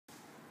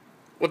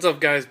What's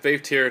up, guys?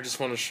 Baked here. I just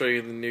want to show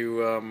you the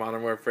new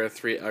Modern Warfare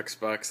 3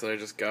 Xbox that I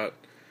just got.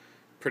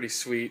 Pretty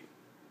sweet.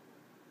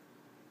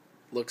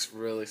 Looks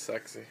really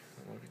sexy. I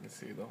don't know if you can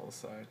see the whole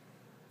side.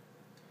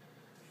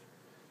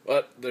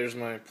 But there's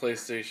my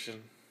PlayStation,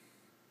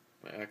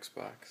 my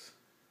Xbox,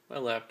 my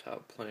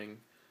laptop playing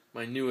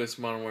my newest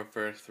Modern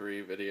Warfare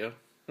 3 video.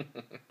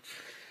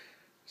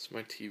 It's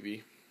my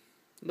TV.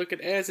 Look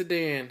at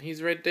Azadan.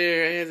 He's right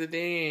there,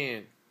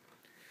 Azadan.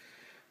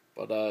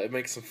 But it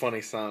makes some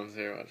funny sounds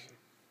here. Watch.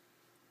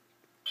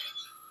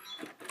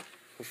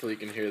 Hopefully you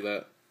can hear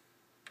that.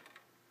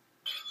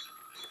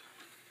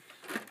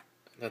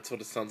 That's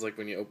what it sounds like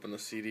when you open the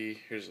CD.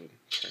 Here's a when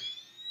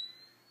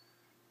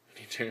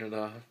you turn it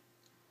off.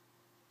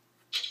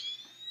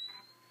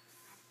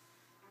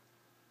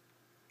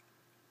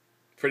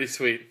 Pretty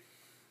sweet,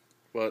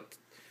 but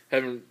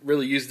haven't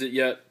really used it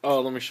yet.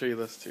 Oh, let me show you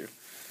this too.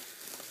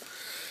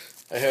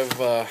 I have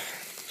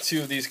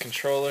two of these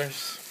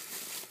controllers.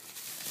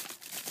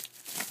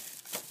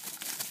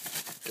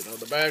 Get out of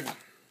the bag.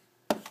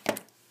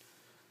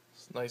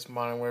 It's a nice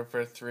Modern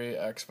Warfare 3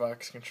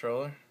 Xbox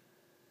controller.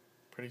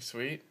 Pretty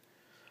sweet.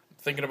 I'm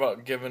thinking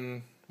about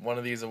giving one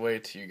of these away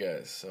to you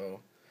guys,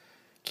 so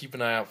keep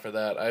an eye out for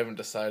that. I haven't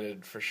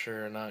decided for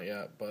sure or not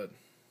yet, but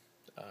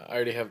I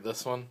already have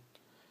this one,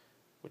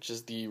 which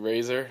is the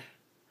Razer.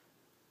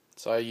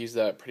 So I use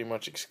that pretty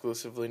much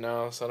exclusively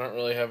now, so I don't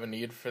really have a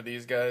need for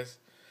these guys.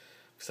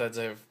 Besides,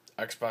 I have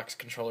Xbox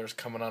controllers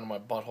coming out of my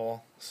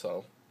butthole,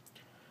 so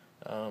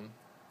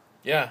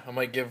yeah, I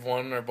might give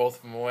one or both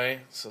of them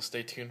away, so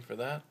stay tuned for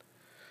that.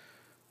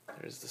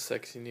 There's the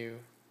sexy new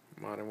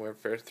Modern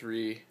Warfare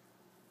 3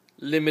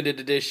 limited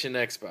edition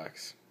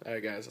Xbox.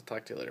 Alright guys, I'll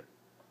talk to you later.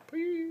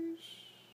 Peace.